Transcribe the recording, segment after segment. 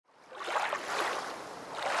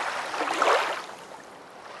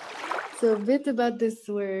So a bit about this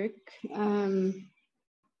work.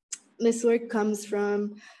 This work comes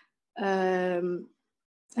from a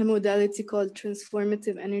modality called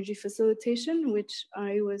transformative energy facilitation, which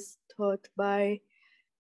I was taught by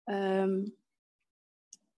a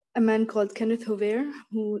man called Kenneth Hover,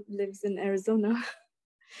 who lives in Arizona.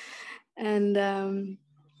 And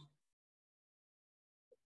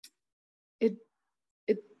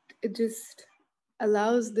it just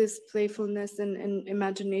allows this playfulness and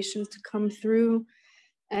imagination to come through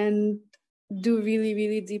and do really,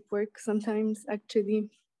 really deep work sometimes, actually.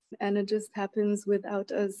 And it just happens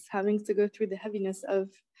without us having to go through the heaviness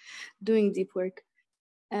of doing deep work.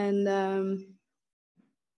 And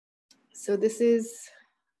so this is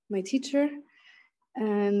my teacher.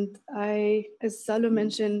 And as Salo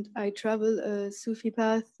mentioned, I travel a Sufi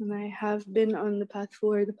path, and I have been on the path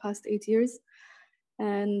for the past 8 years.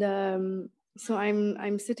 And so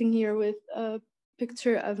I'm sitting here with a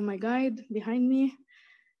picture of my guide behind me.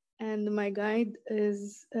 And my guide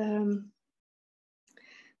is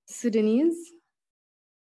Sudanese.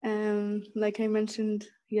 Like I mentioned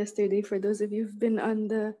yesterday, for those of you who've been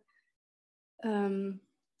on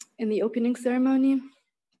in the opening ceremony,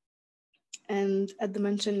 and at the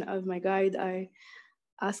mention of my guide, I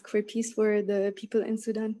ask for peace for the people in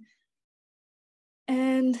Sudan.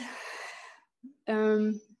 And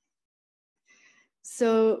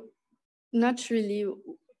so naturally,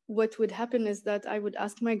 what would happen is that I would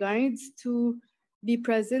ask my guides to be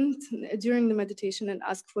present during the meditation, and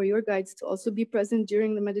ask for your guides to also be present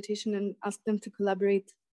during the meditation, and ask them to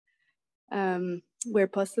collaborate where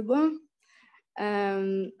possible.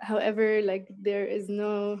 However, like, there is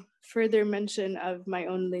no further mention of my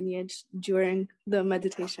own lineage during the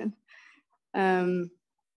meditation. And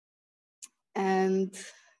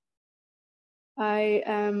I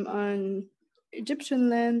am on Egyptian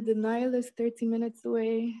land. The Nile is 30 minutes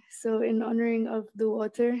away. So in honoring of the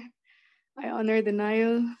water, I honor the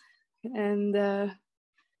Nile, and I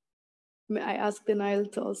ask the Nile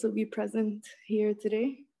to also be present here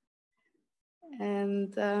today.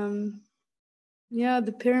 And yeah,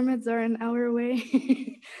 the pyramids are an hour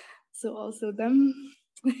away, so also them.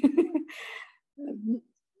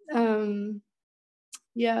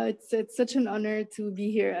 Yeah, it's such an honor to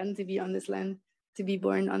be here and to be on this land, to be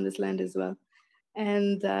born on this land as well.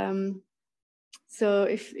 And so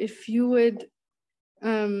if you would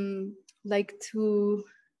like to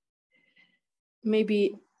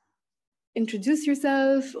maybe introduce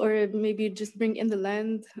yourself, or maybe just bring in the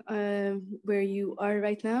land where you are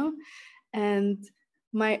right now. And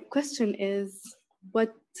my question is,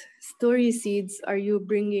 what story seeds are you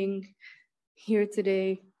bringing here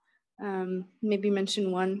today? Maybe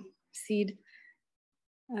mention one seed,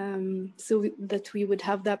 so that we would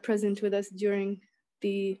have that present with us during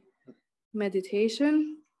the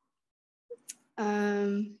meditation.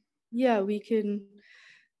 Yeah, we can,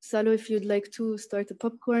 Salo, if you'd like to start a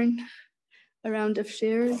popcorn, a round of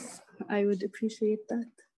shares, I would appreciate that.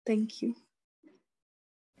 Thank you.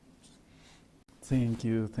 Thank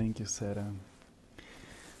you, Sarah.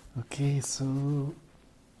 Okay, so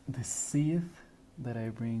the seed that I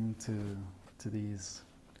bring to this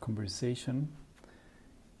conversation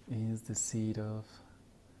is the seed of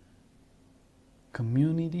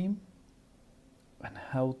community and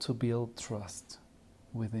how to build trust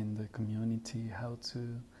within the community, how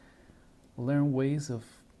to learn ways of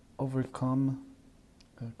overcome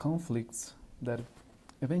conflicts that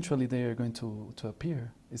eventually they are going to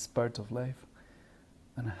appear. It's part of life,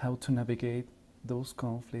 and how to navigate those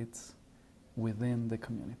conflicts within the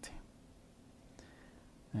community.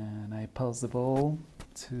 And I pass the ball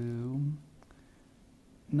to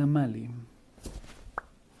Namali.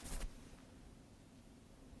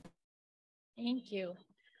 Thank you.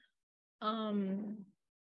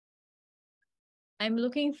 I'm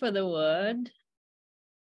looking for the word.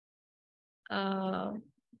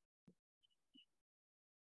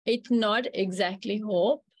 It's not exactly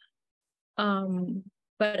hope,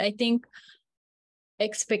 but I think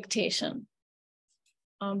expectation.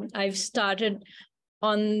 I've started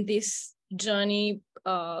on this journey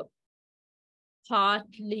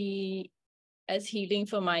partly as healing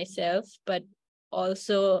for myself, but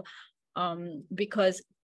also because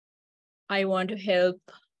I want to help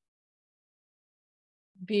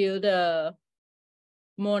build a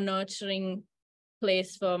more nurturing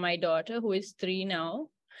place for my daughter, who is 3 now.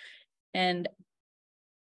 And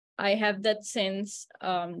I have that sense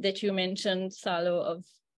that you mentioned, Salo, of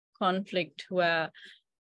conflict, where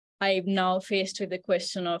I'm now faced with the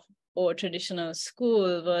question of, traditional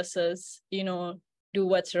school versus, do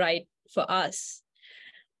what's right for us.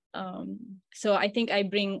 So I think I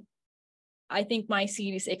bring I think my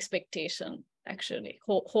seed is expectation, actually,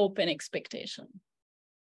 hope and expectation.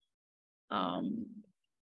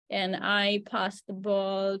 And I pass the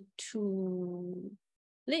ball to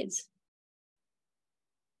Liz.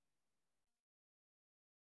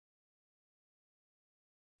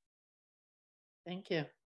 Thank you.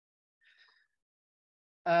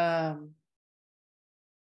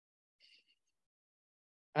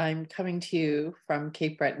 I'm coming to you from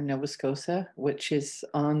Cape Breton, Nova Scotia, which is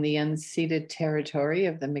on the unceded territory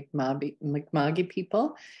of the Mi'kmaq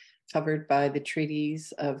people, covered by the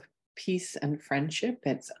treaties of peace and friendship.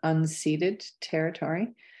 It's unceded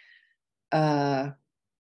territory. The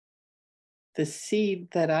seed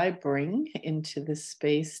that I bring into this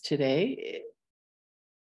space today,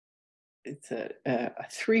 it's a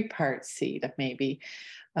three-part seed, maybe.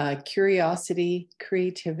 Curiosity,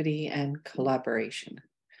 creativity, and collaboration,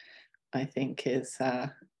 I think is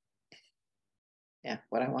what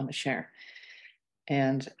I want to share.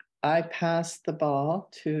 And I pass the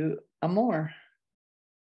ball to Amor.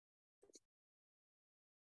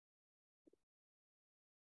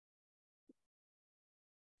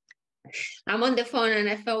 I'm on the phone and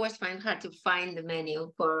I always find hard to find the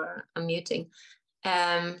menu for unmuting.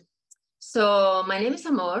 So my name is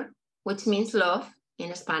Amor, which means love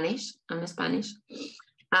in Spanish. I'm Spanish.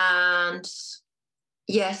 And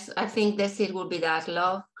yes, I think the seed will be that: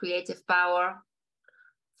 love, creative power,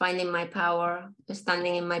 finding my power,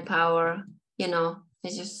 standing in my power,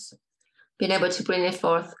 it's just being able to bring it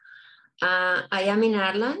forth. I am in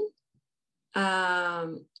Ireland,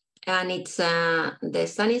 and it's the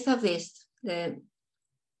sunny southeast, the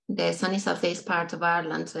sunny southeast part of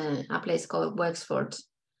Ireland, a place called Wexford.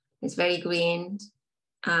 It's very green,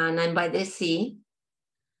 and I'm by the sea,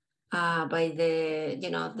 by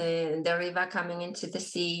the river coming into the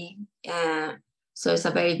sea. So it's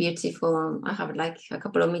a very beautiful, I have like a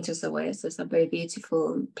couple of meters away, so it's a very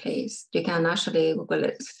beautiful place. You can actually Google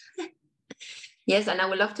it. Yes, and I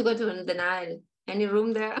would love to go to the Nile. Any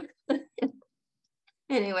room there?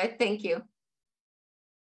 Anyway, thank you.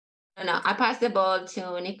 No, I pass the ball to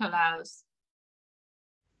Nikolaus.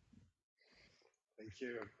 Thank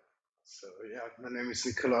you. So yeah, my name is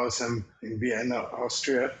Nikolaus. I'm in Vienna,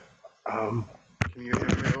 Austria. Can you hear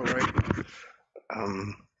me all right?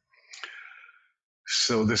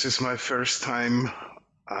 So this is my first time.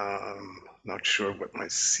 Not sure what my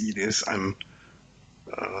seat is. I'm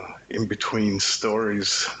in between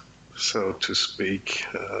stories, so to speak,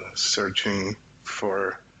 searching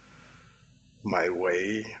for my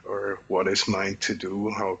way or what is mine to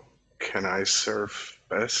do. How can I serve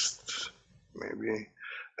best, maybe?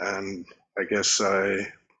 And I guess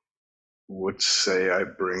I would say I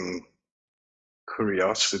bring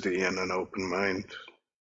curiosity and an open mind.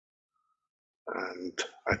 And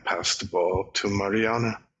I pass the ball to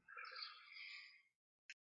Mariana.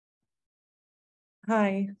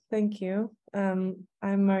 Hi, thank you. I'm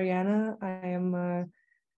Mariana. I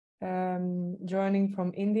am joining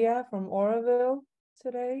from India, from Oroville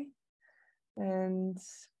today. And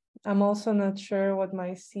I'm also not sure what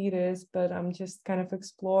my seat is, but I'm just kind of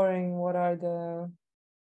exploring what are the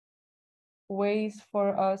ways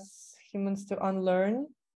for us humans to unlearn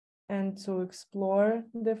and to explore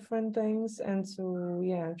different things and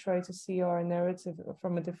to, try to see our narrative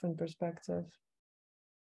from a different perspective.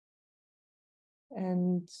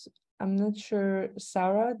 And I'm not sure,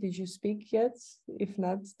 Sarah, did you speak yet? If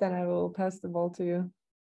not, then I will pass the ball to you.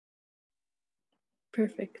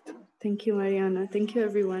 Perfect. Thank you, Mariana. Thank you,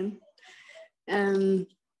 everyone.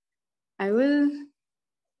 I will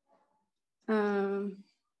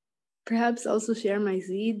perhaps also share my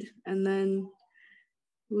seed, and then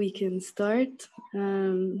we can start.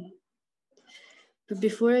 But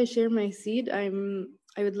before I share my seed, I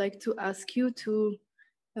would like to ask you to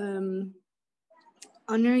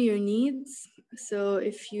honor your needs. So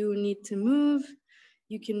if you need to move,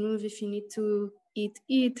 you can move. If you need to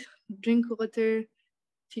eat, drink water.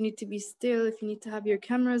 If you need to be still, if you need to have your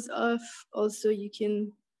cameras off, also you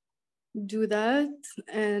can do that.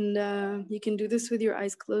 And you can do this with your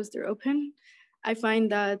eyes closed or open. I find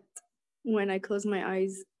that when I close my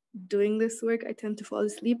eyes doing this work, I tend to fall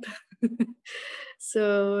asleep.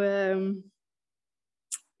 So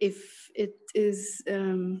if it is,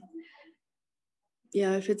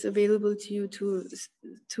 if it's available to you to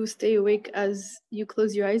stay awake as you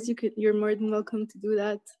close your eyes, you're more than welcome to do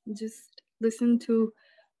that. Just listen to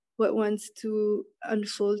what wants to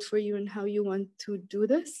unfold for you and how you want to do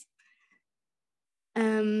this.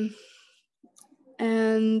 And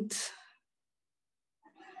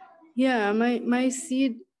yeah, my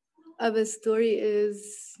seed of a story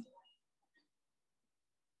is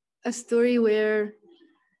a story where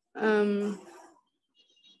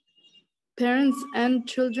Parents and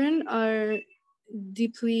children are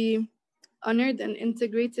deeply honored and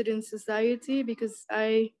integrated in society, because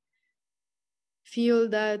I feel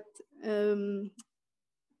that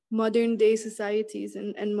modern day societies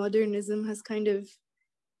and modernism has kind of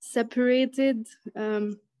separated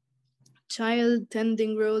child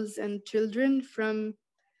tending roles and children from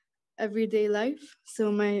everyday life.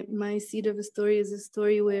 So my seed of a story is a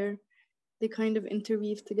story where they kind of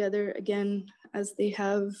interweave together again, as they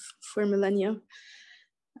have for millennia.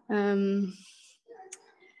 And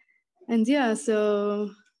yeah, so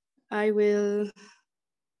I will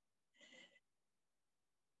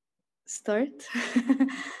start.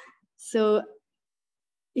 So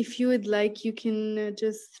if you would like, you can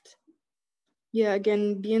just, yeah,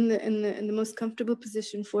 again, be in the most comfortable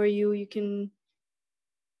position for you. You can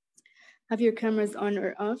have your cameras on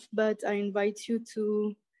or off, but I invite you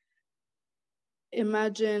to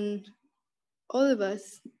imagine all of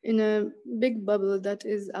us in a big bubble that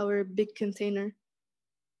is our big container.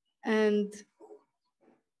 And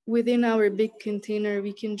within our big container,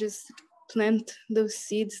 we can just plant those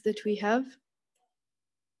seeds that we have.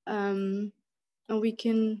 And we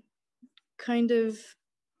can kind of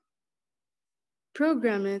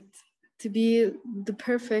program it to be the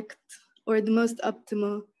perfect or the most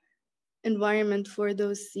optimal environment for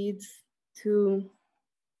those seeds to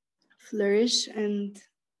flourish. And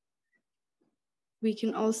we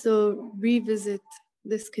can also revisit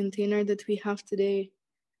this container that we have today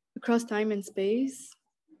across time and space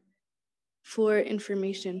for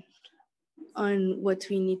information on what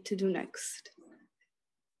we need to do next.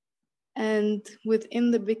 And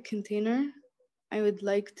within the big container, I would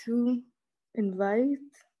like to invite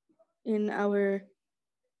in our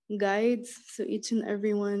guides, so each and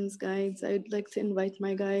everyone's guides, I would like to invite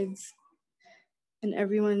my guides and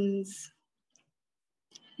everyone's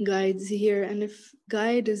guides here. And if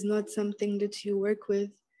guide is not something that you work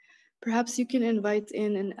with, perhaps you can invite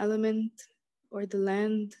in an element or the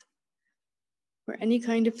land or any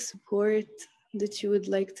kind of support that you would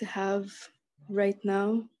like to have right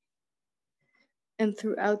now. And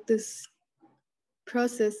throughout this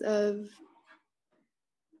process of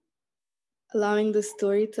allowing the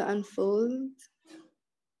story to unfold,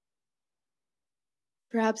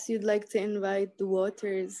 perhaps you'd like to invite the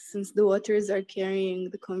waters, since the waters are carrying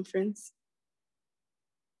the conference.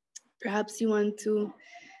 Perhaps you want to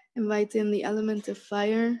invite in the element of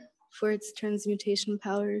fire for its transmutation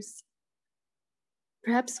powers.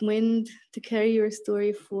 Perhaps wind to carry your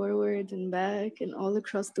story forward and back and all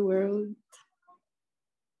across the world.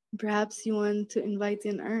 Perhaps you want to invite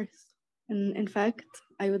in earth. And in fact,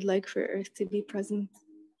 I would like for earth to be present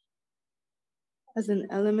as an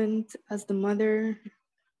element, as the mother,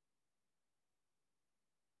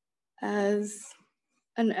 as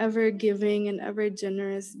an ever giving and ever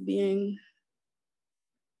generous being.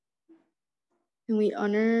 And we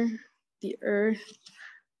honor the earth.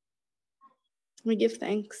 We give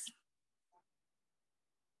thanks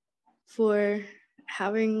for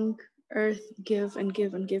having earth give and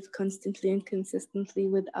give and give constantly and consistently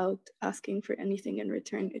without asking for anything in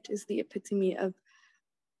return. It is the epitome of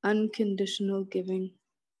unconditional giving.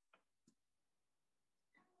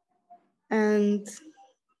 And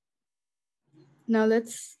now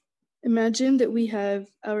let's imagine that we have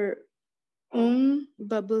our own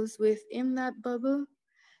bubbles within that bubble.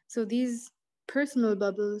 So these personal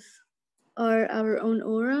bubbles are our own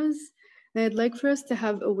auras. And I'd like for us to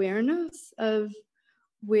have awareness of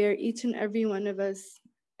where each and every one of us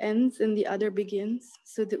ends and the other begins,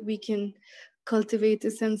 so that we can cultivate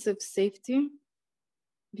a sense of safety,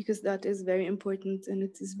 because that is very important. And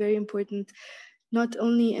it is very important not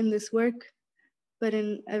only in this work, but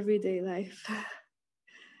in everyday life.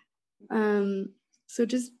 So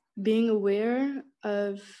just being aware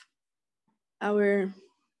of our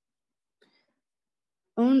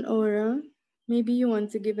own aura. Maybe you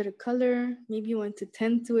want to give it a color, maybe you want to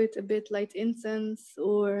tend to it a bit, light incense,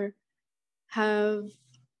 or have,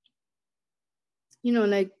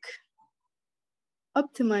 like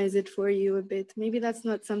optimize it for you a bit. Maybe that's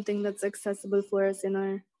not something that's accessible for us in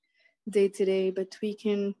our day-to-day, but we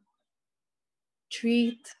can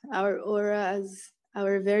treat our aura as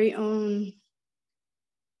our very own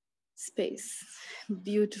space,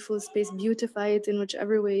 beautiful space, beautify it in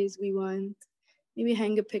whichever ways we want. Maybe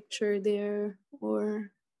hang a picture there,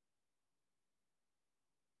 or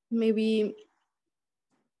maybe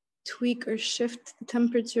tweak or shift the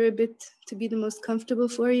temperature a bit to be the most comfortable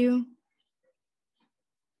for you.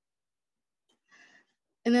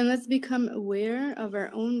 And then let's become aware of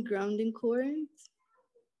our own grounding cords.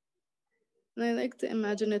 And I like to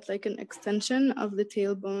imagine it like an extension of the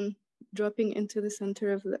tailbone dropping into the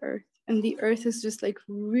center of the earth. And the earth is just like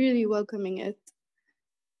really welcoming it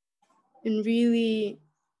and really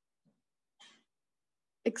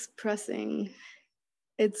expressing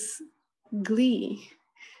its glee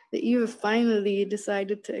that you have finally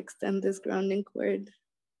decided to extend this grounding cord.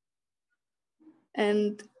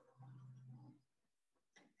 And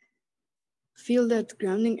feel that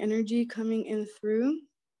grounding energy coming in through.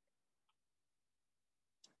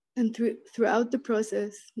 And throughout the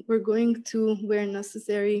process, we're going to, where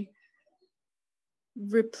necessary,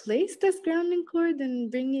 replace this grounding cord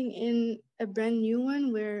and bringing in a brand new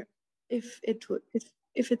one where if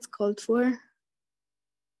it's called for.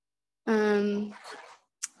 And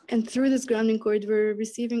through this grounding cord, we're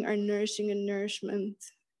receiving our nourishing and nourishment.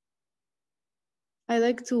 I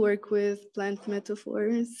like to work with plant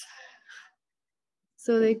metaphors.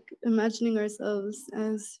 So like imagining ourselves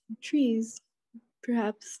as trees,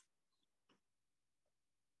 perhaps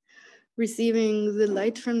receiving the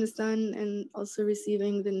light from the sun and also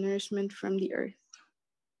receiving the nourishment from the earth.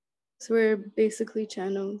 So we're basically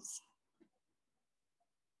channels.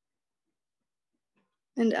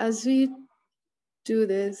 And as we do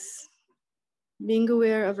this, being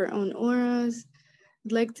aware of our own auras,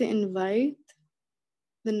 I'd like to invite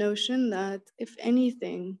the notion that if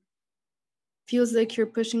anything feels like you're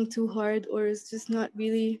pushing too hard or is just not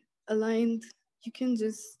really aligned, you can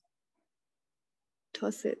just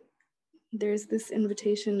toss it. There's this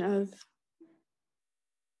invitation of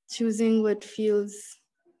choosing what feels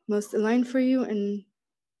most aligned for you and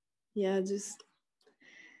just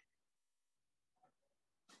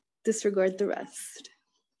disregard the rest.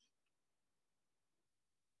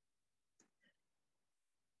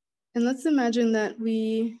 And let's imagine that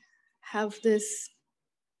we have this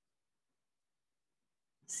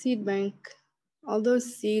seed bank, all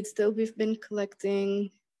those seeds that we've been collecting,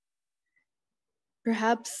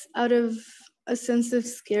 perhaps out of a sense of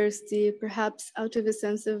scarcity, perhaps out of a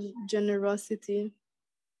sense of generosity.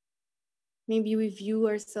 Maybe we view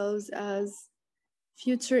ourselves as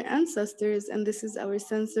future ancestors, and this is our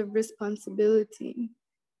sense of responsibility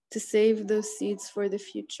to save those seeds for the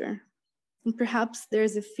future. And perhaps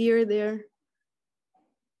there's a fear there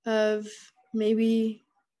of maybe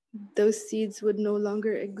those seeds would no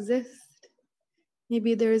longer exist.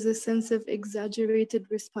 Maybe there is a sense of exaggerated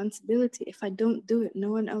responsibility. If I don't do it, no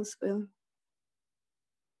one else will.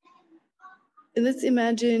 And let's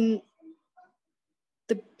imagine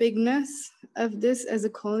the bigness of this as a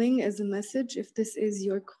calling, as a message. If this is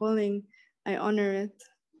your calling, I honor it.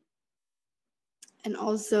 And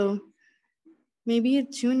also, maybe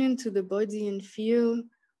tune into the body and feel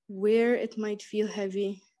where it might feel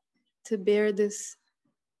heavy to bear this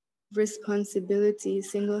responsibility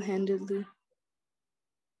single-handedly.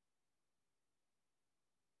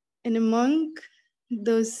 And among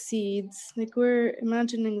those seeds, like we're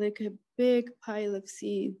imagining like a big pile of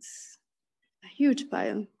seeds, a huge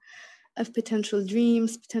pile of potential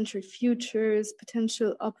dreams, potential futures,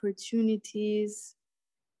 potential opportunities,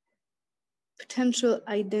 potential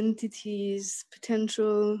identities,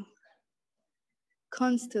 potential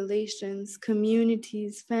constellations,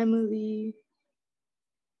 communities, family,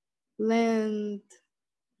 land.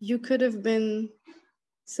 You could have been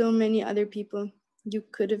so many other people. You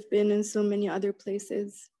could have been in so many other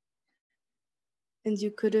places. And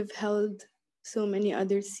you could have held so many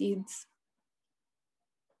other seeds.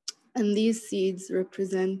 And these seeds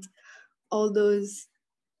represent all those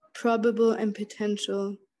probable and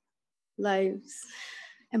potential lives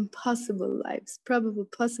and possible lives, probable,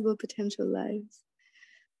 possible, potential lives.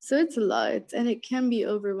 So it's a lot and it can be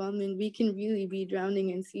overwhelming. We can really be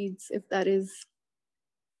drowning in seeds if that is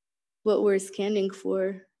what we're scanning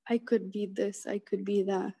for. I could be this, I could be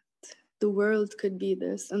that. The world could be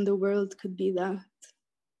this and the world could be that.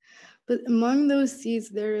 But among those seeds,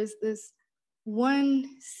 there is this one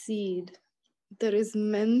seed that is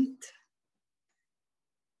meant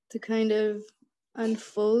to kind of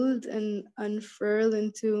unfold and unfurl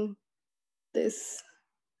into this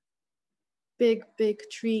big, big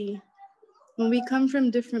tree. When we come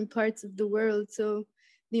from different parts of the world, so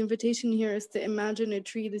the invitation here is to imagine a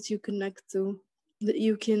tree that you connect to, that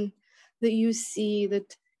you see,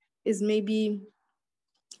 that is maybe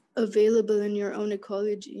available in your own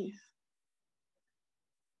ecology.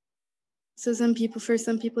 So for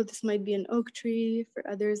some people, this might be an oak tree. For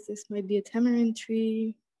others, this might be a tamarind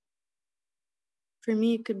tree. For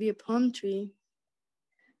me, it could be a palm tree.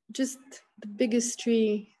 Just the biggest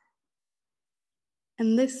tree.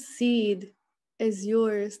 And this seed is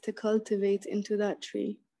yours to cultivate into that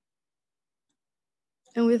tree.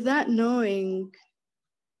 And with that knowing,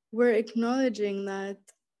 we're acknowledging that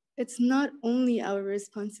it's not only our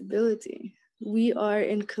responsibility. We are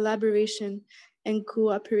in collaboration and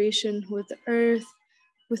cooperation with the earth,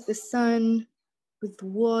 with the sun, with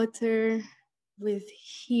water, with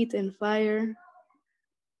heat and fire.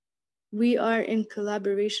 We are in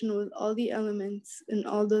collaboration with all the elements and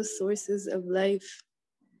all those sources of life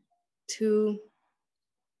to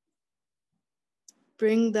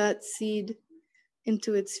bring that seed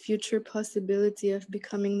into its future possibility of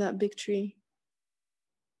becoming that big tree.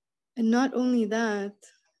 And not only that,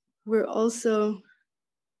 we're also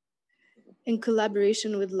in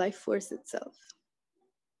collaboration with life force itself.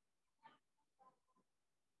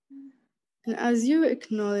 And as you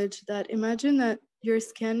acknowledge that, imagine that you're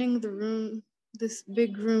scanning the room, this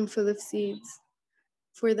big room full of seeds,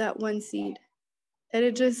 for that one seed. And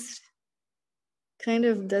it just kind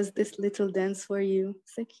of does this little dance for you.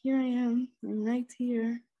 It's like, here I am, I'm right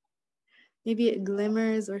here. Maybe it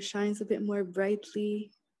glimmers or shines a bit more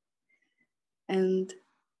brightly. And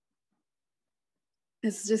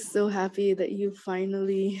it's just so happy that you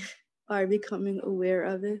finally are becoming aware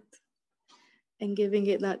of it and giving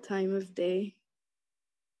it that time of day.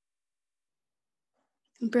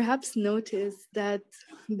 And perhaps notice that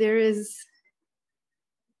there is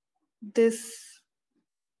this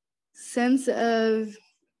sense of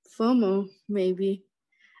FOMO, maybe.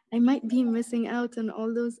 I might be missing out on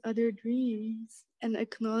all those other dreams, and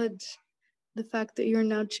acknowledge the fact that you're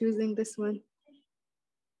now choosing this one.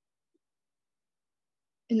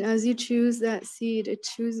 And as you choose that seed, it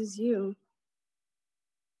chooses you.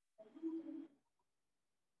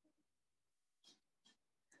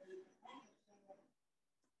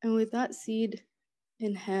 And with that seed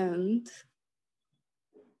in hand,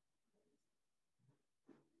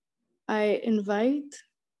 I invite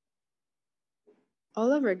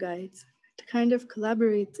all of our guides to kind of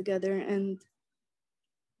collaborate together and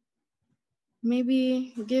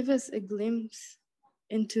maybe give us a glimpse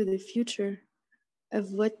into the future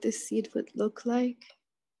of what this seed would look like,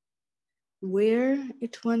 where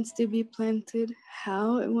it wants to be planted,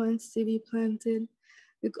 how it wants to be planted,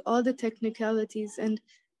 like all the technicalities. And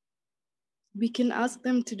we can ask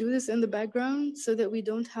them to do this in the background so that we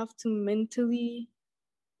don't have to mentally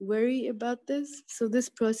worry about this. So this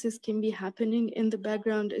process can be happening in the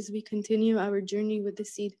background as we continue our journey with the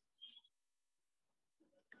seed.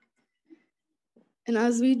 And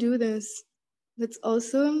as we do this, let's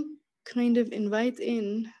also kind of invite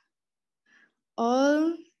in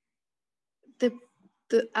all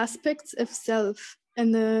the aspects of self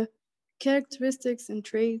and the characteristics and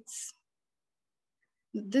traits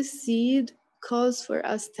this seed calls for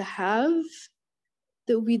us to have,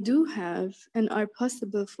 that we do have and are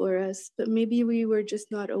possible for us, but maybe we were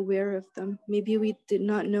just not aware of them. Maybe we did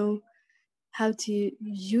not know how to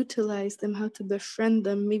utilize them, how to befriend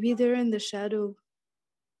them. Maybe they're in the shadow.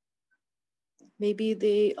 Maybe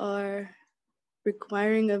they are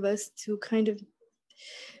requiring of us to kind of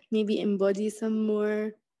maybe embody some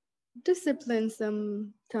more discipline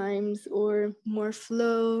sometimes, or more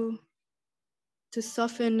flow, to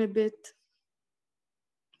soften a bit,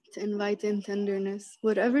 to invite in tenderness.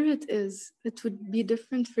 Whatever it is, it would be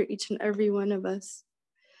different for each and every one of us.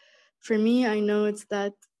 For me, I know it's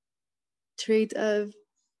that trait of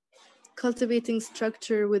cultivating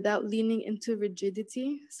structure without leaning into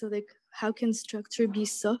rigidity. So like, how can structure be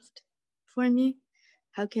soft for me?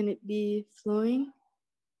 How can it be flowing?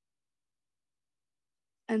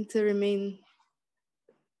 And to remain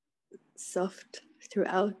soft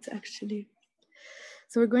throughout, actually.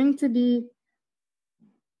 So we're going to be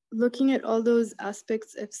looking at all those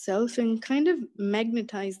aspects of self and kind of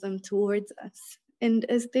magnetize them towards us. And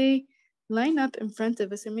as they line up in front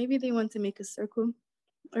of us, or maybe they want to make a circle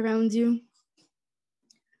around you,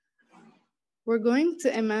 we're going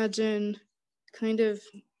to imagine kind of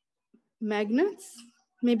magnets,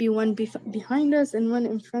 maybe one behind us and one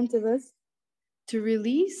in front of us, to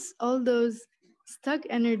release all those stuck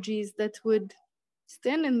energies that would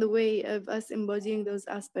stand in the way of us embodying those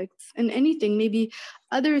aspects. And anything, maybe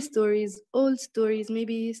other stories, old stories,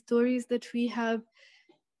 maybe stories that we have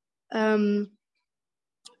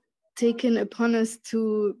taken upon us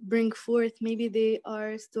to bring forth. Maybe they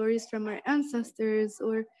are stories from our ancestors,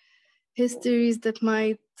 or histories that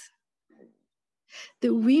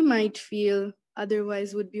we might feel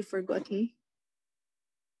otherwise would be forgotten.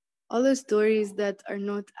 All the stories that are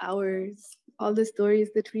not ours, all the stories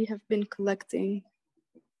that we have been collecting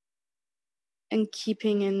and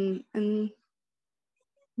keeping and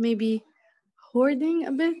maybe hoarding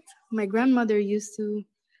a bit. My grandmother used to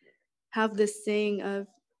have this saying of,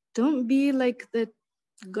 don't be like the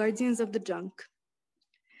guardians of the junk.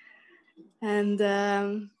 And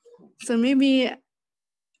So maybe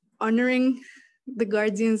honoring the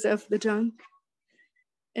guardians of the junk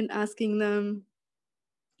and asking them,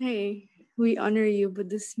 hey, we honor you, but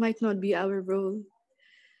this might not be our role.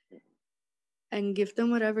 And give them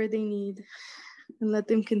whatever they need and let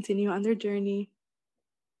them continue on their journey.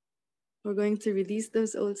 We're going to release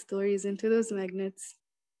those old stories into those magnets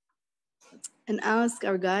and ask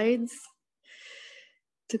our guides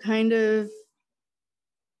to kind of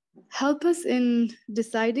help us in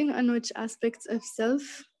deciding on which aspects of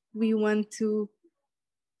self we want to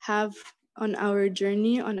have on our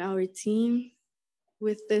journey, on our team,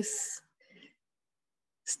 with this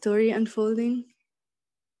story unfolding.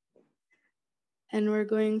 And we're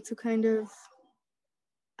going to kind of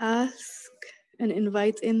ask and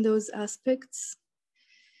invite in those aspects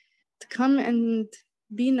to come and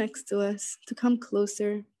be next to us, to come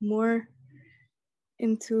closer, more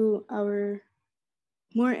into our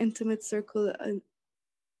more intimate circle,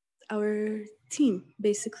 our team,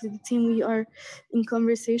 basically the team we are in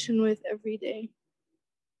conversation with every day.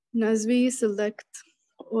 And as we select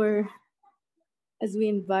or as we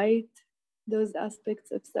invite those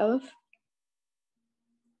aspects of self,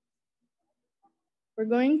 we're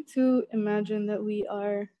going to imagine that we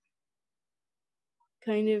are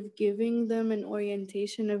kind of giving them an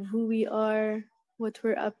orientation of who we are, what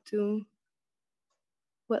we're up to,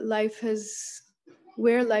 what life has,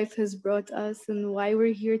 where life has brought us, and why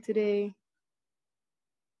we're here today,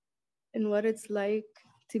 and what it's like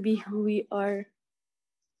to be who we are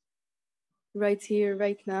right here,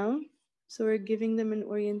 right now. So we're giving them an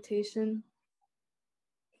orientation,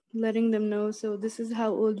 letting them know, so this is how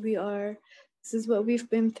old we are, this is what we've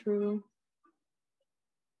been through,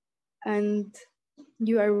 and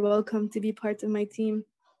you are welcome to be part of my team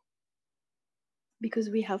because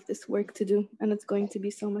we have this work to do and it's going to be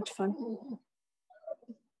so much fun.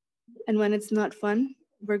 And when it's not fun,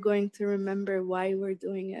 we're going to remember why we're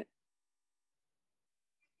doing it.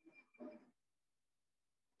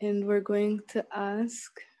 And we're going to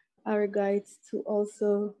ask our guides to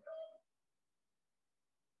also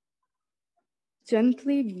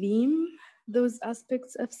gently beam those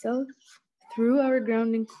aspects of self through our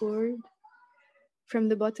grounding cord, from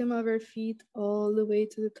the bottom of our feet all the way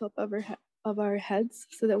to the top of our heads,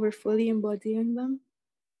 so that we're fully embodying them.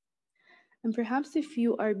 And perhaps if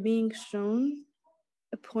you are being shown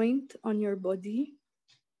a point on your body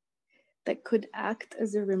that could act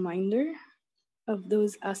as a reminder of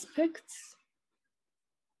those aspects,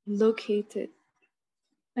 locate it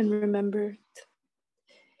and remember it.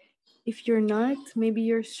 If you're not, maybe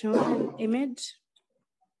you're shown an image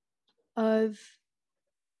of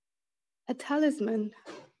a talisman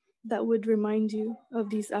that would remind you of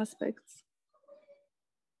these aspects.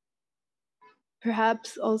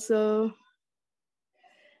 Perhaps also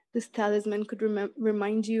this talisman could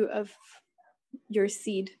remind you of your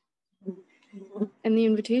seed. And the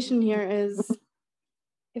invitation here is,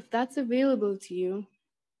 if that's available to you,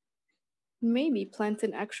 maybe plant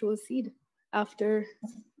an actual seed after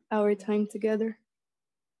our time together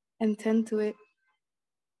and tend to it.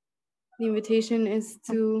 The invitation is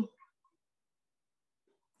to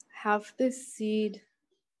have this seed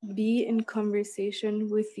be in conversation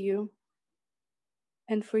with you,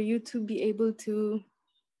 and for you to be able to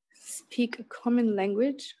speak a common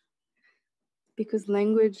language, because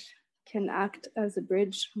language can act as a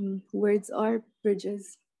bridge. Words are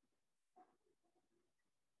bridges.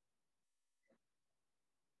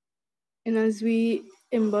 And as we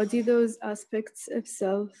embody those aspects of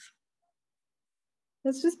self,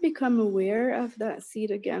 let's just become aware of that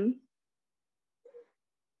seed again.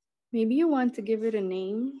 Maybe you want to give it a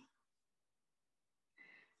name.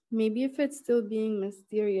 Maybe if it's still being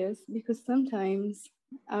mysterious, because sometimes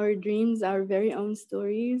our dreams, our very own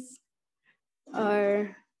stories,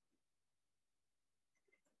 are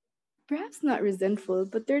perhaps not resentful,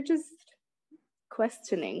 but they're just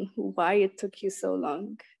questioning why it took you so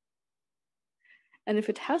long. And if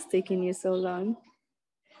it has taken you so long,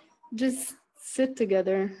 just sit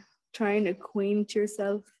together, try and acquaint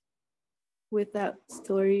yourself with that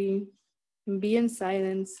story and be in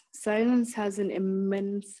silence. Silence has an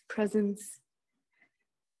immense presence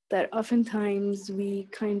that oftentimes we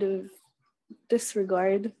kind of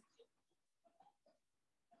disregard.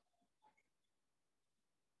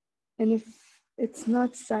 And if it's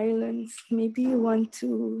not silence, maybe you want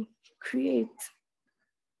to create.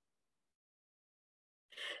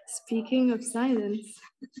 Speaking of silence,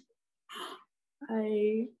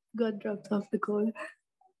 I got dropped off the call,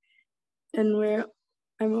 and where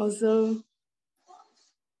I'm also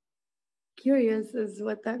curious as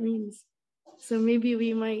what that means. So maybe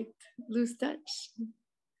we might lose touch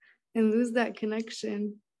and lose that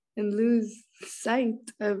connection and lose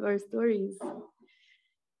sight of our stories.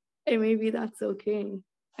 And maybe that's okay.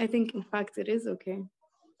 I think, in fact, it is okay.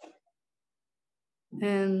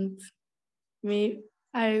 And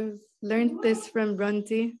I've learned this from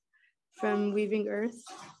Bronte, from Weaving Earth,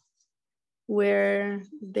 where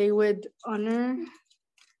they would honor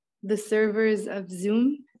the servers of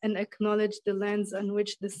Zoom and acknowledge the lands on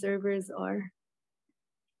which the servers are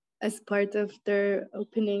as part of their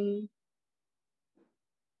opening.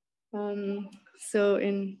 So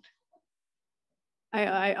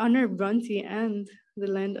I honor Bronte and the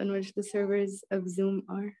land on which the servers of Zoom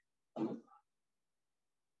are.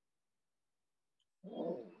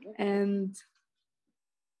 And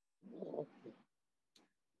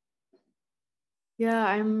yeah,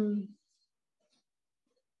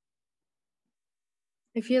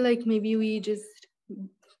 I feel like maybe we just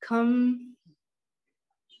come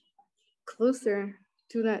closer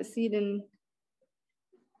to that seed and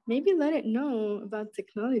maybe let it know about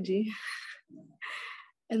technology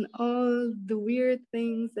and all the weird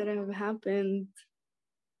things that have happened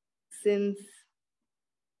since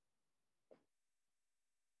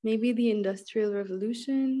maybe the Industrial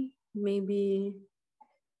Revolution, maybe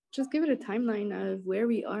just give it a timeline of where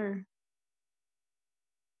we are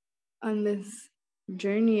on this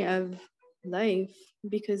journey of life,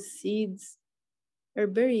 because seeds are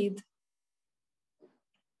buried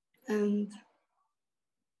and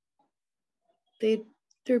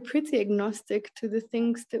they're pretty agnostic to the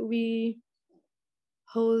things that we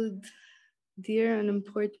hold dear and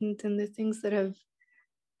important and the things that have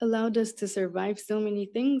allowed us to survive so many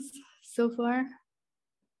things so far.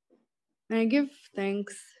 And I give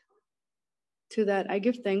thanks to that. I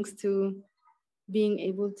give thanks to being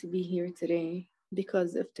able to be here today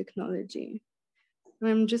because of technology. And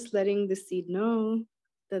I'm just letting the seed know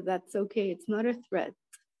that that's okay. It's not a threat.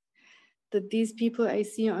 That these people I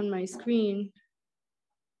see on my screen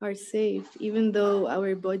are safe, even though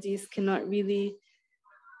our bodies cannot really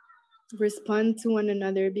respond to one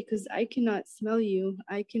another because I cannot smell you.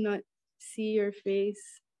 I cannot see your face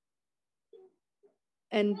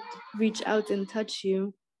and reach out and touch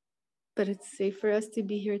you. But it's safe for us to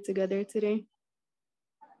be here together today.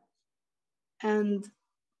 And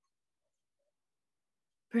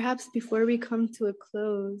perhaps before we come to a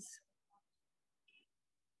close,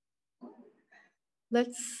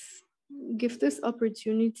 let's give this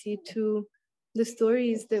opportunity to the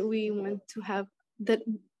stories that we want to have, that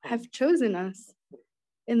have chosen us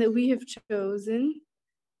and that we have chosen,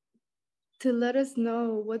 to let us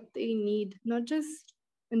know what they need, not just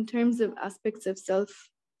in terms of aspects of self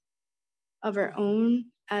of our own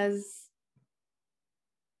as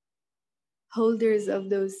holders of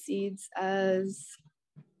those seeds, as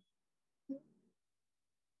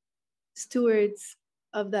stewards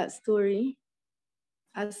of that story,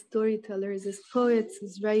 as storytellers, as poets,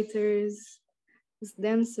 as writers, as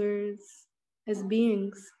dancers, as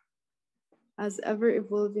beings, as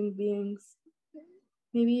ever-evolving beings.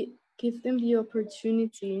 Maybe give them the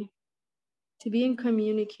opportunity to be in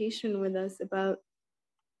communication with us about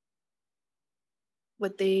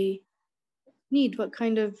what they need, what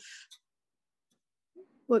kind of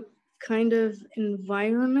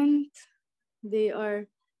environment they are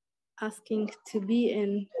asking to be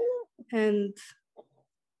in. And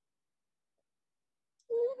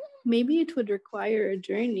maybe it would require a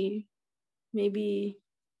journey. Maybe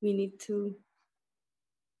we need to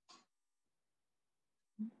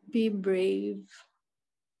be brave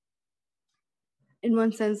in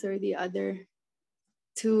one sense or the other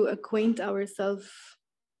to acquaint ourselves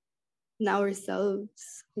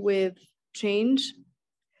with change.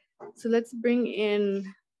 So let's bring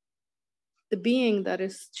in the being that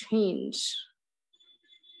is change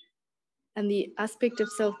and the aspect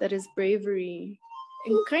of self that is bravery,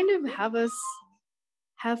 and kind of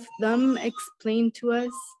have them explain to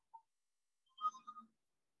us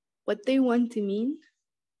what they want to mean.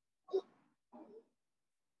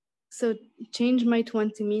 So change might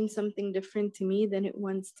want to mean something different to me than it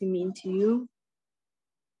wants to mean to you.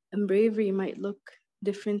 And bravery might look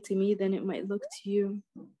different to me than it might look to you.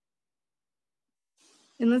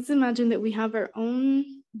 And let's imagine that we have our own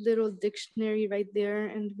little dictionary right there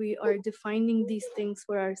and we are defining these things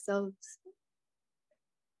for ourselves.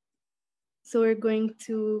 So we're going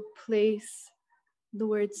to place the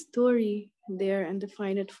word story there and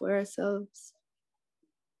define it for ourselves.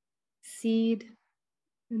 Seed,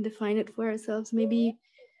 and define it for ourselves. Maybe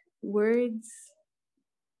words,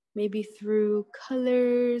 maybe through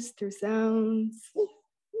colors, through sounds.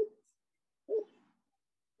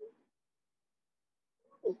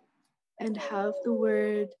 And have the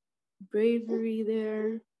word bravery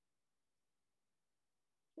there.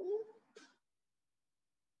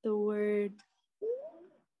 the word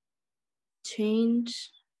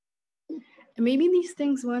change. And maybe these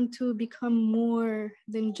things want to become more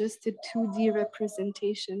than just a 2D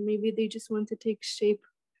representation. Maybe they just want to take shape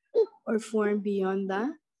or form beyond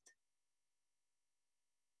that.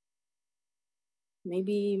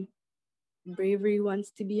 Maybe bravery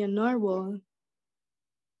wants to be a narwhal.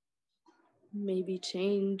 Maybe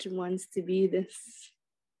change wants to be this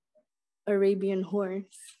Arabian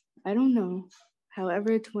horse. I don't know.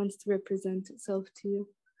 However it wants to represent itself to you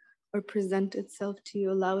or present itself to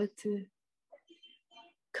you, allow it to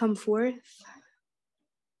come forth.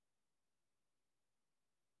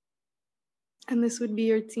 And this would be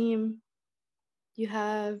your team. You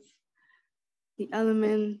have the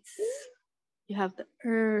elements, you have the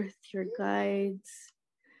earth, your guides,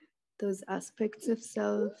 those aspects of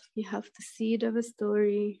self. You have the seed of a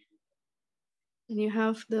story. And you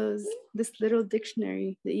have this little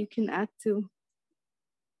dictionary that you can add to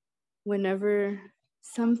whenever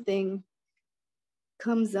something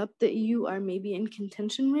comes up that you are maybe in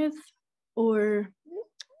contention with or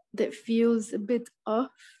that feels a bit off.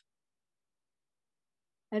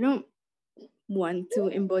 I don't want to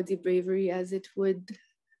embody bravery as it would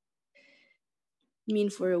mean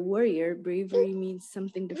for a warrior. Bravery means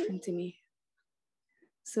something different to me.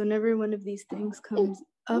 So whenever one of these things comes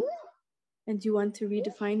up and you want to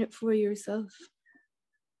redefine it for yourself,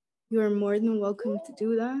 you are more than welcome to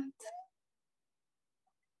do that.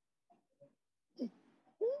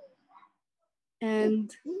 And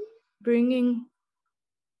bringing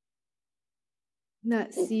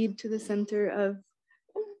that seed to the center of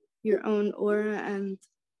your own aura. And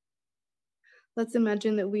let's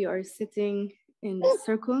imagine that we are sitting in a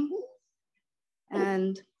circle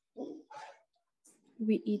and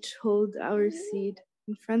we each hold our seed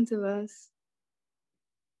in front of us,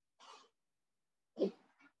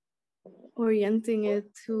 orienting it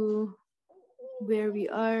to where we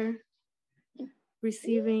are,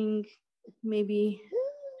 receiving maybe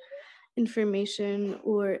information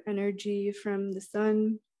or energy from the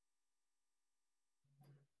sun,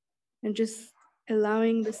 and just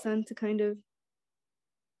allowing the sun to kind of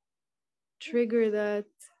trigger that,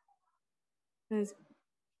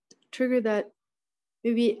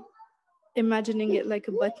 maybe imagining it like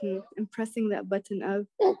a button and pressing that button of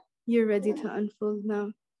you're ready to unfold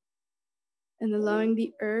now, and allowing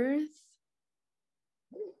the earth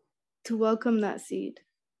to welcome that seed.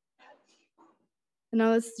 And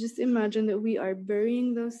now let's just imagine that we are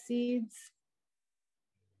burying those seeds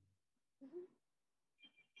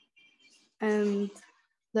and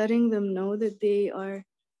letting them know that they are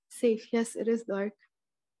safe. Yes, it is dark,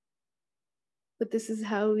 but this is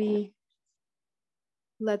how we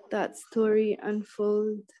let that story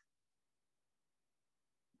unfold,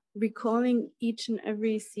 recalling each and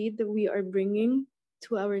every seed that we are bringing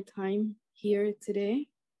to our time here today.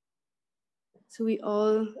 So we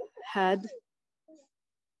all had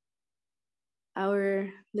our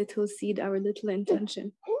little seed, our little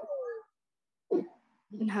intention,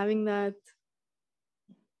 and having that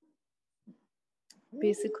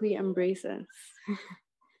basically embrace us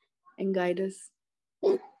and guide us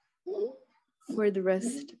for the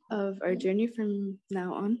rest of our journey from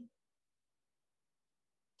now on.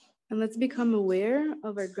 And let's become aware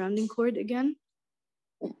of our grounding cord again.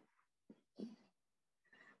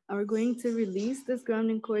 We're going to release this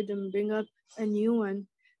grounding cord and bring up a new one,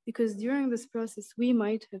 because during this process, we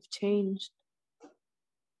might have changed.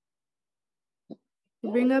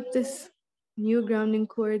 We bring up this new grounding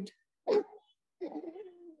cord,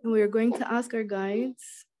 and we are going to ask our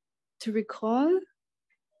guides to recall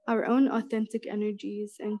our own authentic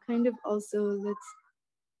energies and kind of also let's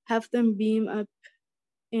have them beam up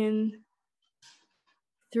in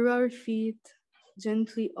through our feet,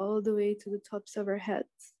 gently all the way to the tops of our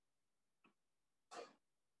heads.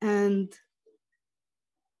 And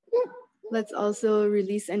let's also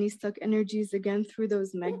release any stuck energies again through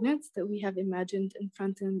those magnets that we have imagined in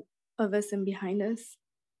front of us and behind us.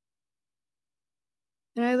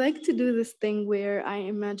 And I like to do this thing where I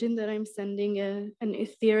imagine that I'm sending an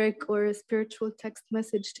etheric or a spiritual text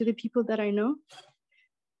message to the people that I know,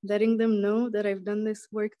 letting them know that I've done this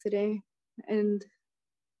work today and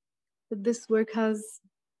that this work has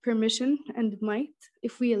permission and might,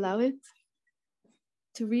 if we allow it,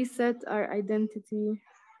 to reset our identity,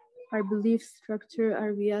 our belief structure,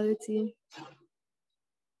 our reality,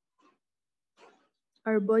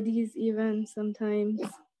 our bodies even sometimes,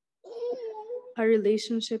 our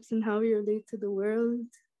relationships and how we relate to the world,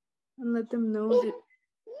 and let them know that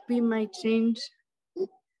we might change,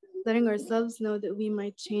 letting ourselves know that we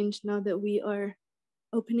might change now that we are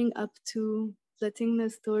opening up to letting the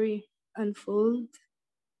story unfold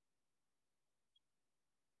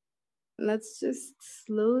Let's just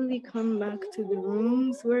slowly come back to the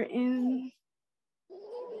rooms we're in.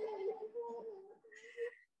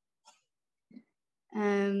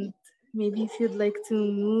 And maybe if you'd like to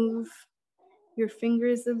move your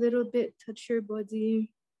fingers a little bit, touch your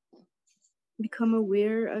body, become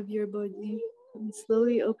aware of your body, and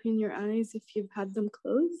slowly open your eyes if you've had them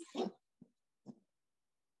closed.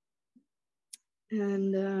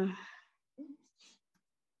 And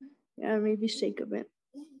yeah, maybe shake a bit.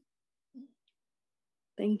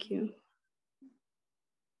 Thank you.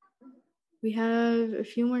 We have a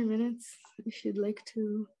few more minutes if you'd like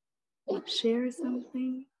to share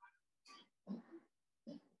something.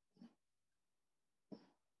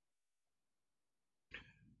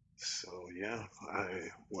 So yeah, I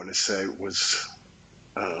want to say it was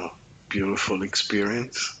a beautiful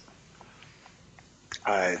experience.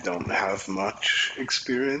 I don't have much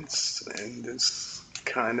experience in this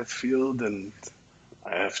kind of field, and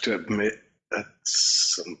I have to admit at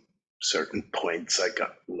some certain points I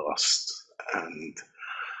got lost, and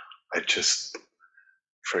I just,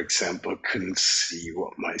 for example, couldn't see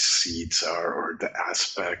what my seeds are or the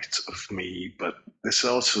aspects of me. But this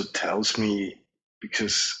also tells me,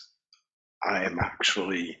 because I am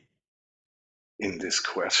actually in this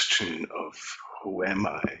question of who am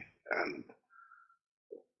I, and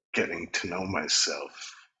getting to know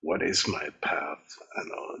myself, what is my path,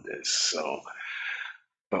 and all of this. So,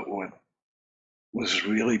 but what was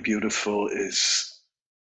really beautiful is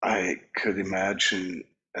I could imagine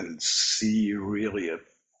and see really a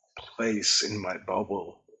place in my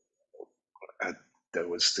bubble. There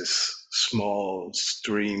was this small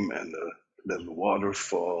stream and a little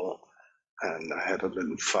waterfall, and I had a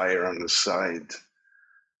little fire on the side.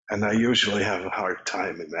 And I usually have a hard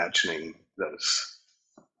time imagining those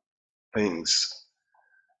things.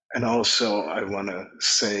 And also, I want to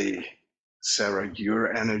say, Sarah,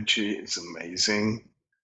 your energy is amazing.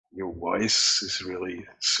 Your voice is really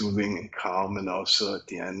soothing and calm. And also at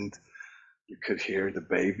the end, you could hear the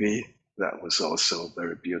baby. That was also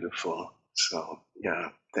very beautiful. So yeah,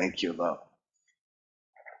 thank you, love.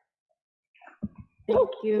 Thank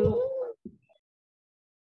you.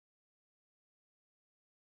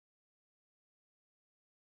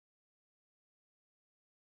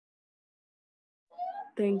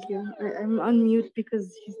 Thank you. I'm on mute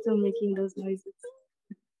because she's still making those noises.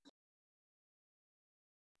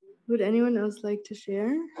 Would anyone else like to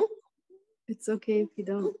share? It's okay if you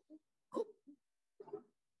don't.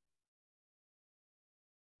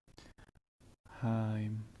 Hi,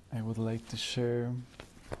 I would like to share.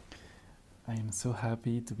 I am so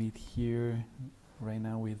happy to be here right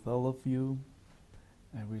now with all of you.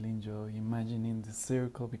 I really enjoy imagining the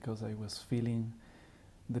circle because I was feeling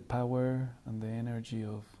the power and the energy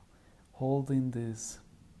of holding this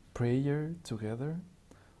prayer together,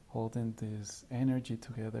 holding this energy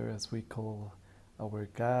together as we call our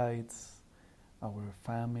guides, our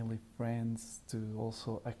family, friends, to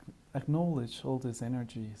also acknowledge all these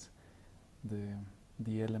energies,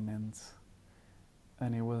 the elements.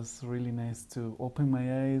 And it was really nice to open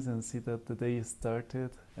my eyes and see that the day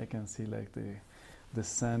started. I can see like the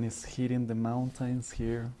sun is hitting the mountains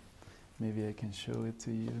here. Maybe I can show it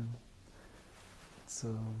to you.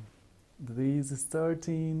 So the day is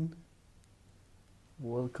starting.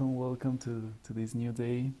 Welcome to this new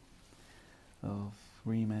day of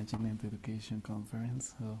Reimagining the Education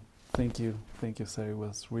Conference. So thank you, Sarah. It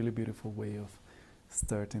was really beautiful way of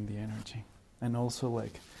starting the energy. And also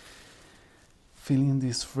like feeling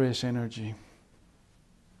this fresh energy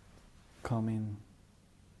coming,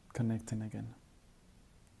 connecting again.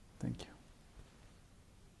 Thank you.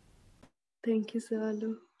 Thank you,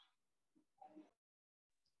 Salo.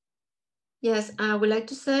 Yes, I would like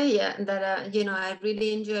to say that, I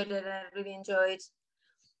really enjoyed it. I really enjoyed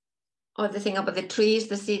all the thing about the trees,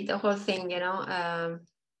 the seed, the whole thing,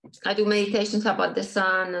 I do meditations about the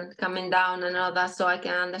sun and coming down and all that, so I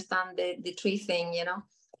can understand the tree thing,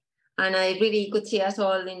 And I really could see us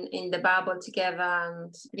all in the bubble together,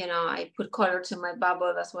 and I put color to my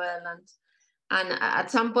bubble as well, and at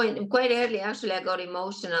some point, quite early, actually, I got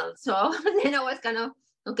emotional. So then I was kind of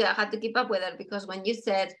okay. I had to keep up with it, because when you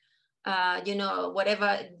said,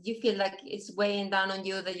 whatever you feel like it's weighing down on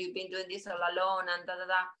you, that you've been doing this all alone and da da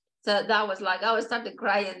da. So that was like I started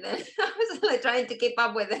crying. Then I was like trying to keep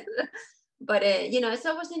up with it, but it's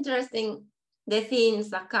always interesting, the themes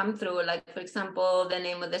that come through, like, for example, the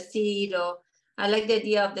name of the seed, or I like the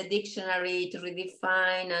idea of the dictionary to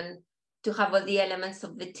redefine and to have all the elements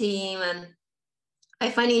of the team. And I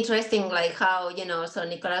find it interesting, like how, so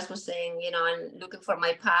Nicolas was saying, I'm looking for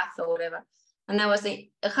my path or whatever. And I was saying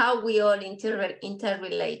how we all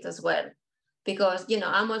interrelate as well. because, you know,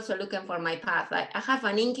 I'm also looking for my path. I have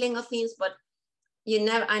an inkling of things, but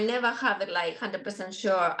I never have it like 100%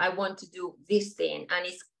 sure I want to do this thing. And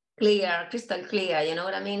it's clear, crystal clear, you know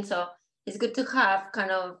what I mean? So it's good to have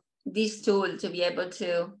kind of this tool to be able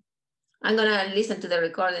to, I'm gonna listen to the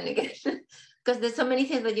recording again because there's so many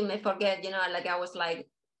things that you may forget, you know, like I was like,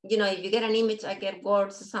 you know, if you get an image, I get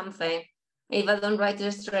words or something. If I don't write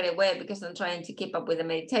it straight away because I'm trying to keep up with the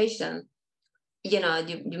meditation, you know,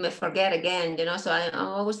 you may forget again, you know, so I'm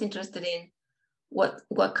always interested in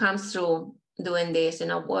what comes through doing this, you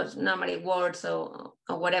know, what normally words or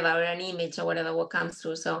whatever, or an image or whatever, what comes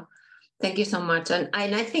through. So thank you so much. And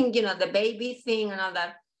I think, you know, the baby thing and all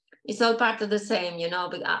that, it's all part of the same, you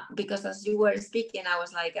know, because as you were speaking, I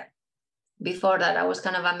was like, before that, I was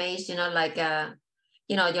kind of amazed, you know, like,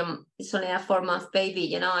 you know, it's only a 4-month baby,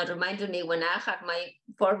 you know, it reminded me when I had my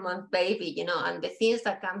 4-month baby, you know, and the things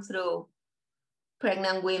that come through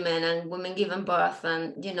pregnant women and women giving birth,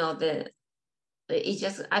 and, you know, it's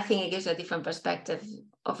just, I think it gives a different perspective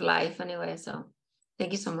of life anyway. So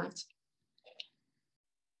thank you so much.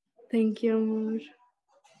 Thank you,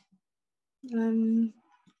 Amor.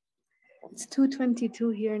 It's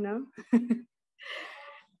 2:22 here now.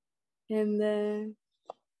 And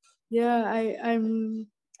yeah, I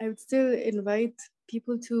would still invite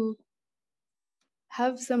people to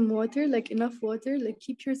have some water, like enough water, like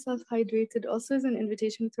keep yourself hydrated. Also as an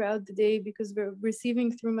invitation throughout the day, because we're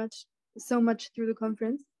receiving so much through the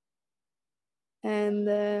conference.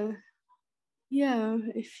 And yeah,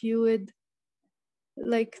 if you would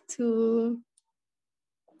like to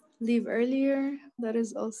leave earlier, that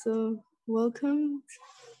is also welcome.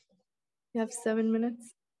 You have 7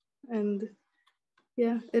 minutes, and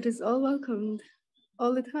yeah, it is all welcomed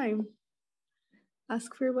all the time.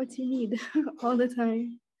 Ask for what you need all the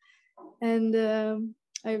time. And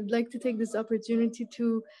I would like to take this opportunity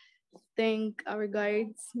to thank our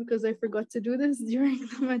guides, because I forgot to do this during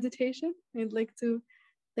the meditation. I'd like to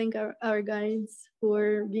thank our guides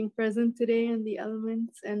for being present today and the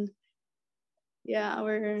elements, and yeah,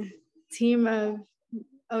 our team of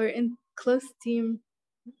our close team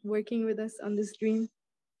working with us on this dream,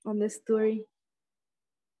 on this story.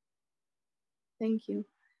 Thank you.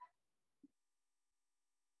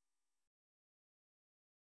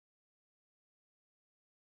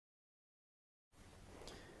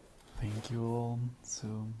 Thank you all. So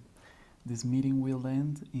this meeting will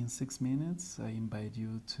end in 6 minutes. I invite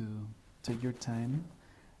you to take your time,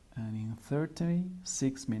 and in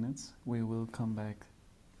 36 minutes we will come back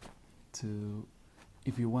to,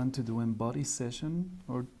 if you want to do a body session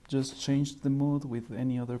or just change the mood with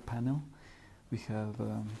any other panel. We have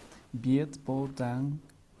Viet Bo Dang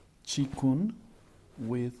Chi Kun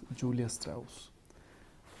with Julia Strauss.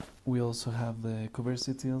 We also have the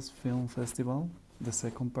Ecoversities Film Festival, the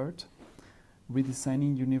second part,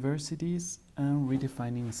 redesigning universities and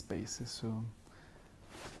redefining spaces. So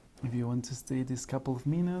if you want to stay this couple of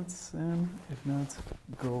minutes, and if not,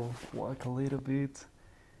 go walk a little bit,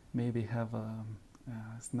 maybe have a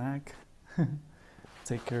snack,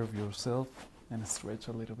 take care of yourself, and stretch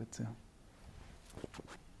a little bit too.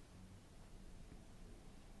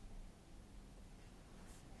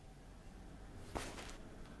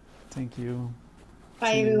 Thank you.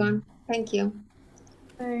 Bye, everyone. Thank you.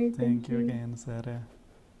 Bye. Thank you again, Sarah.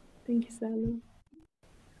 Thank you, Sally.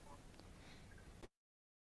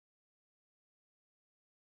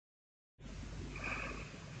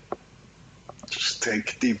 Just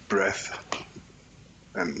take a deep breath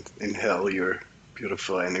and inhale your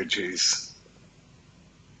beautiful energies.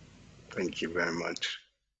 Thank you very much.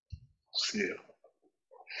 See you.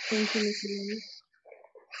 Thank you, Nikolai.